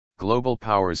Global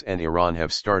powers and Iran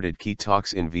have started key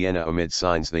talks in Vienna amid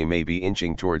signs they may be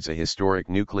inching towards a historic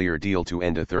nuclear deal to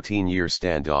end a 13-year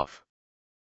standoff.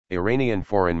 Iranian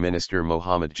Foreign Minister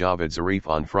Mohammad Zarif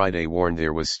on Friday warned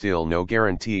there was still no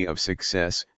guarantee of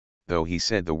success, though he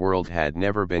said the world had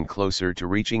never been closer to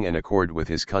reaching an accord with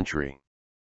his country.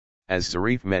 As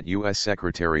Zarif met U.S.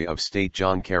 Secretary of State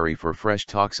John Kerry for fresh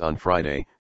talks on Friday,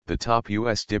 the top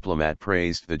U.S. diplomat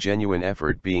praised the genuine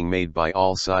effort being made by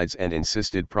all sides and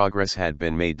insisted progress had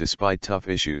been made despite tough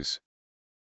issues.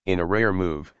 In a rare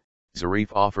move,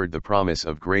 Zarif offered the promise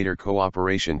of greater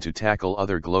cooperation to tackle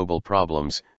other global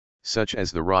problems, such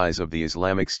as the rise of the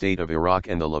Islamic State of Iraq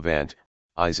and the Levant,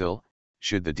 ISIL,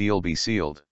 should the deal be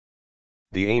sealed.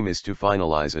 The aim is to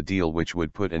finalize a deal which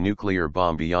would put a nuclear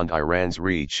bomb beyond Iran's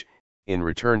reach, in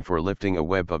return for lifting a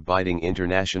web of biting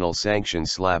international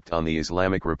sanctions slapped on the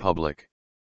Islamic Republic.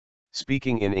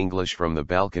 Speaking in English from the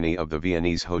balcony of the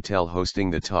Viennese hotel hosting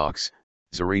the talks,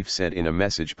 Zarif said in a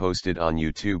message posted on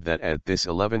YouTube that at this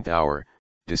 11th hour,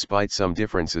 despite some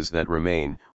differences that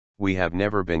remain, we have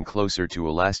never been closer to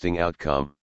a lasting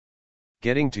outcome.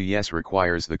 Getting to yes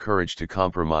requires the courage to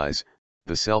compromise,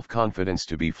 the self-confidence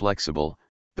to be flexible,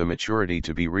 the maturity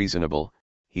to be reasonable,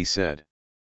 he said.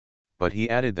 But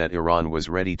he added that Iran was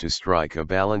ready to strike a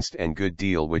balanced and good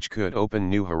deal which could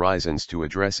open new horizons to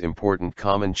address important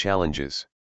common challenges.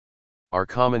 Our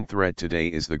common threat today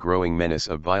is the growing menace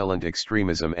of violent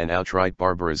extremism and outright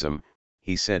barbarism,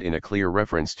 he said in a clear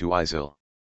reference to ISIL.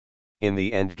 In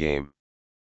the endgame.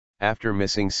 After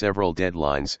missing several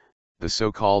deadlines, the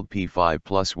so-called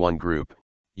P5+1 group,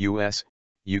 US,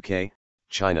 UK,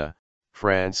 China,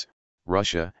 France,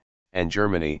 Russia, and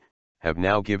Germany, have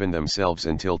now given themselves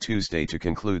until Tuesday to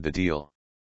conclude the deal.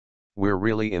 We're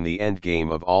really in the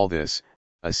endgame of all this,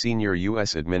 a senior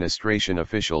U.S. administration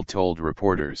official told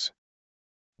reporters.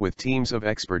 With teams of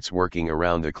experts working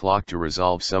around the clock to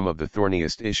resolve some of the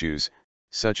thorniest issues,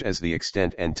 such as the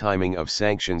extent and timing of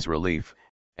sanctions relief,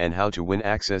 and how to win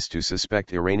access to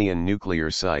suspect Iranian nuclear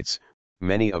sites,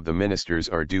 many of the ministers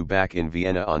are due back in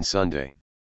Vienna on Sunday.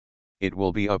 It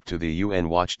will be up to the UN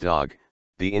watchdog,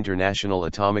 the International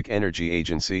Atomic Energy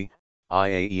Agency,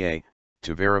 IAEA,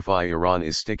 to verify Iran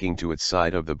is sticking to its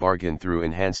side of the bargain through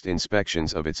enhanced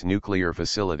inspections of its nuclear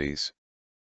facilities.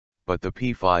 But the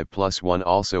P5+1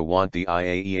 also want the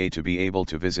IAEA to be able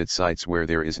to visit sites where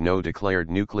there is no declared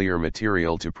nuclear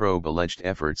material to probe alleged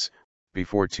efforts,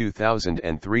 before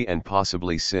 2003 and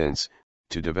possibly since,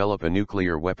 to develop a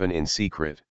nuclear weapon in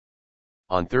secret.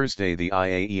 On Thursday the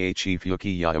IAEA chief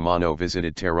Yukiya Amano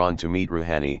visited Tehran to meet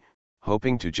Rouhani,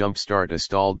 hoping to jumpstart a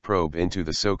stalled probe into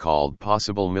the so-called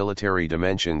possible military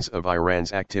dimensions of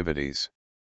Iran's activities.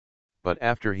 But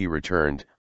after he returned,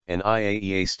 an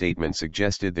IAEA statement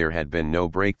suggested there had been no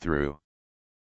breakthrough.